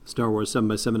Star Wars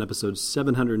 7x7, episode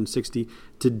 760.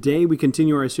 Today we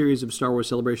continue our series of Star Wars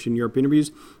Celebration Europe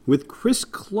interviews with Chris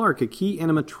Clark, a key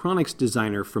animatronics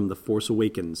designer from The Force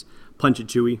Awakens. Punch it,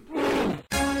 Chewie.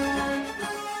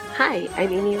 Hi,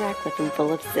 I'm Amy Ratcliffe from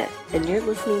Full of Sith, and you're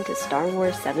listening to Star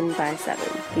Wars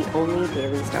 7x7, the only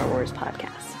daily Star Wars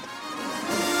podcast.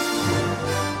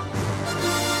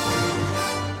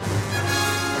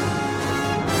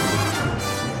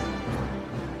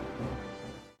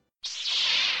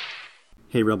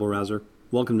 Hey, Rebel Rouser.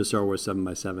 Welcome to Star Wars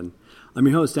 7x7. I'm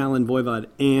your host, Alan Voivod,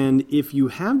 and if you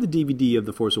have the DVD of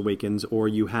The Force Awakens, or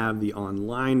you have the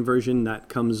online version that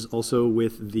comes also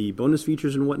with the bonus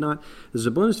features and whatnot, there's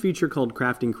a bonus feature called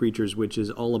Crafting Creatures, which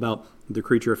is all about the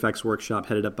Creature Effects Workshop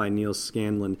headed up by Neil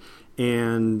Scanlon,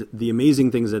 and the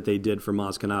amazing things that they did for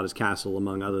Maz Kanata's castle,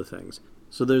 among other things.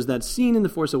 So there's that scene in The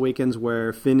Force Awakens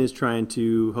where Finn is trying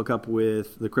to hook up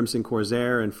with the Crimson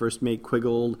Corsair and first make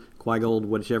Qui-Gold,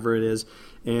 whichever it is,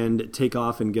 and take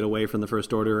off and get away from the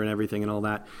First Order and everything and all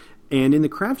that. And in the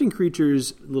Crafting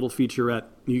Creatures little featurette,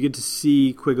 you get to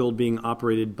see Qui-Gold being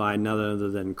operated by none other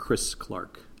than Chris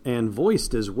Clark, and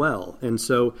voiced as well. And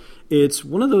so it's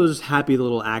one of those happy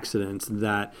little accidents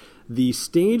that the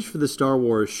stage for the Star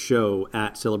Wars show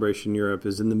at Celebration Europe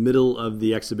is in the middle of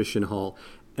the exhibition hall,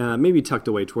 maybe tucked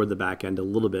away toward the back end a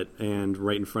little bit and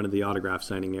right in front of the autograph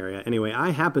signing area. Anyway,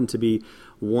 I happened to be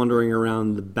wandering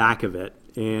around the back of it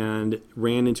and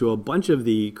ran into a bunch of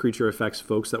the Creature Effects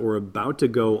folks that were about to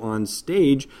go on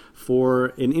stage for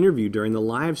an interview during the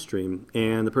live stream.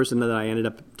 And the person that I ended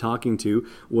up talking to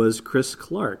was Chris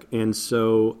Clark. And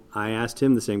so I asked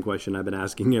him the same question I've been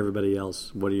asking everybody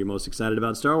else. What are you most excited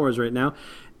about Star Wars right now?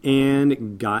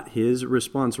 And got his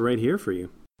response right here for you.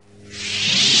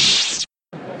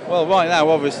 Well, right now,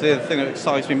 obviously, the thing that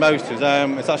excites me most is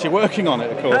it's actually working on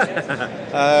it, of course.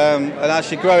 And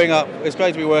actually growing up, it's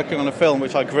great to be working on a film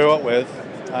which I grew up with,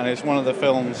 and it's one of the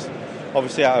films,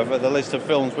 obviously, out of the list of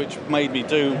films which made me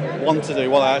want to do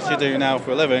what I actually do now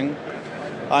for a living.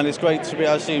 And it's great to be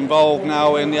actually involved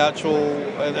now in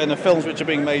the films which are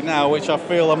being made now, which I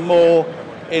feel are more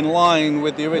in line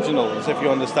with the originals, if you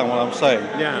understand what I'm saying.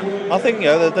 Yeah. I think,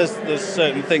 there's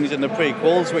certain things in the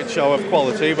prequels which are of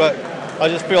quality, but I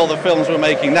just feel the films we're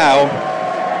making now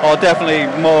are definitely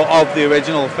more of the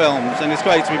original films, and it's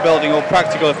great to be building all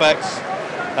practical effects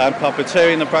and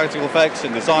puppeteering the practical effects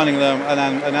and designing them,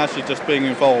 and actually just being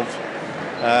involved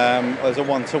as a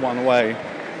one-to-one way.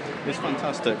 It's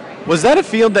fantastic. Was that a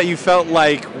field that you felt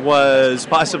like was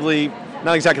possibly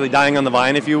not exactly dying on the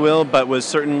vine, if you will, but was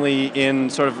certainly in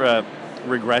sort of a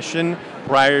regression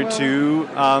prior to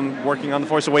working on The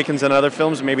Force Awakens and other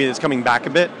films? Maybe it's coming back a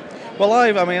bit. Well,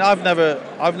 I've never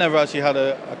actually had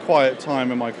a quiet time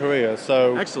in my career.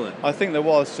 So excellent. I think there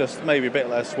was just maybe a bit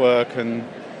less work, and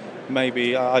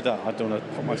maybe I don't want to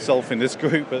put myself in this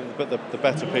group, but the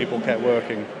better people kept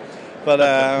working. But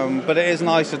it is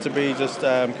nicer to be just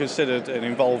considered and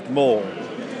involved more,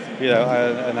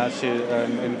 and actually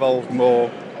involved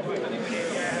more.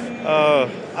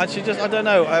 Actually, just I don't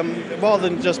know. Rather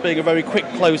than just being a very quick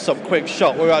close-up, quick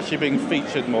shot, we're actually being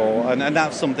featured more, and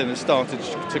that's something that started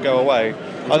to go away.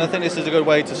 And I think this is a good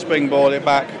way to springboard it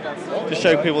back, to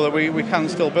show people that we can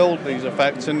still build these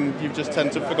effects, and you've just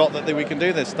tend to forgot that we can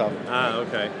do this stuff.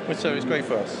 Okay. Which so it's great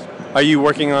for us. Are you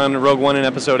working on Rogue One and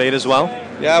Episode 8 as well?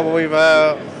 Yeah,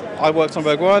 well, I worked on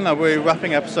Rogue One, and we're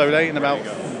wrapping Episode 8 in about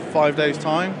 5 days'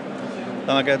 time.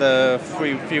 Then I get a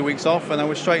few weeks off, and then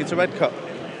we're straight into Red Cup.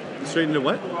 Straight into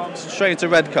what? Straight into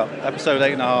Red Cup, episode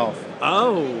 8.5.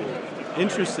 Oh,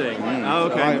 interesting. Oh,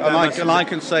 okay. And I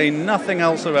can say nothing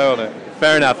else about it.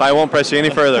 Fair enough. I won't press you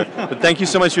any further. But thank you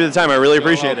so much for the time. I really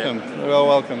appreciate it. You're all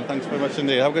welcome. Thanks very much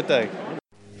indeed. Have a good day.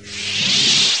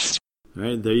 All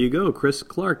right, there you go. Chris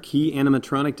Clark, key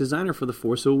animatronic designer for The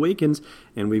Force Awakens.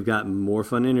 And we've got more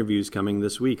fun interviews coming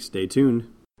this week. Stay tuned.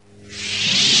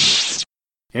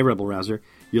 Hey, Rebel Rouser.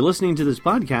 You're listening to this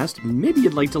podcast. Maybe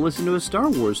you'd like to listen to a Star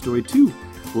Wars story, too.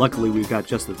 Luckily, we've got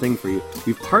just the thing for you.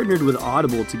 We've partnered with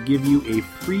Audible to give you a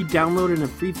free download and a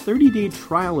free 30-day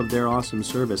trial of their awesome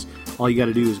service. All you got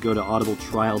to do is go to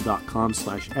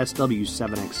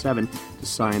audibletrial.com/SW7X7 to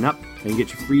sign up and get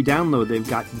your free download. They've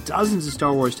got dozens of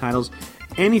Star Wars titles,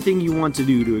 anything you want to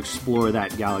do to explore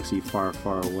that galaxy far,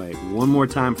 far away. One more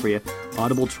time for you,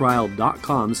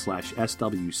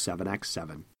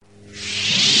 audibletrial.com/SW7X7.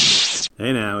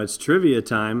 Hey now, it's trivia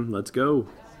time. Let's go.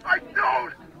 I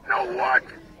don't know what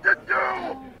to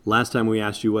do! Last time we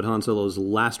asked you what Han Solo's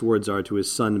last words are to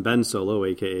his son Ben Solo,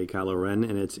 a.k.a. Kylo Ren,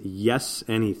 and it's yes,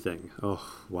 anything. Oh,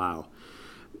 wow.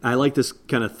 I like this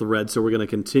kind of thread, so we're going to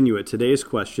continue it. Today's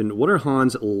question, what are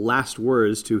Han's last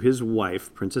words to his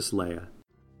wife, Princess Leia?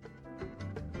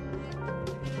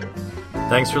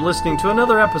 Thanks for listening to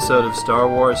another episode of Star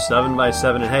Wars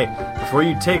 7x7. And hey, before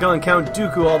you take on Count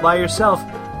Dooku all by yourself,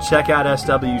 check out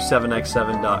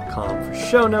SW7x7.com for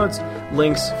show notes,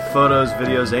 links, photos,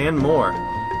 videos, and more.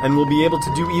 And we'll be able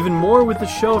to do even more with the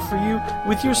show for you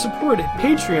with your support at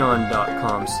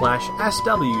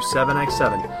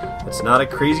patreon.com/SW7x7. It's not a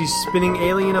crazy spinning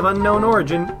alien of unknown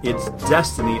origin, it's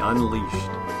Destiny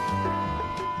Unleashed.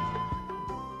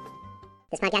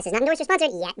 This podcast is not endorsed or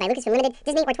sponsored yet by Lucasfilm Limited,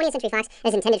 Disney, or 20th Century Fox. It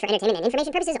is intended for entertainment and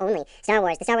information purposes only. Star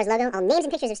Wars, the Star Wars logo, all names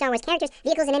and pictures of Star Wars characters,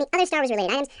 vehicles, and any other Star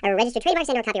Wars-related items are registered trademarks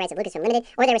and/or copyrights of Lucasfilm Limited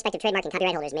or their respective trademark and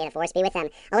copyright holders. May the Force be with them.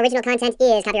 All original content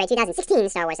is copyright 2016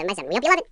 Star Wars 7x7. We hope you love it.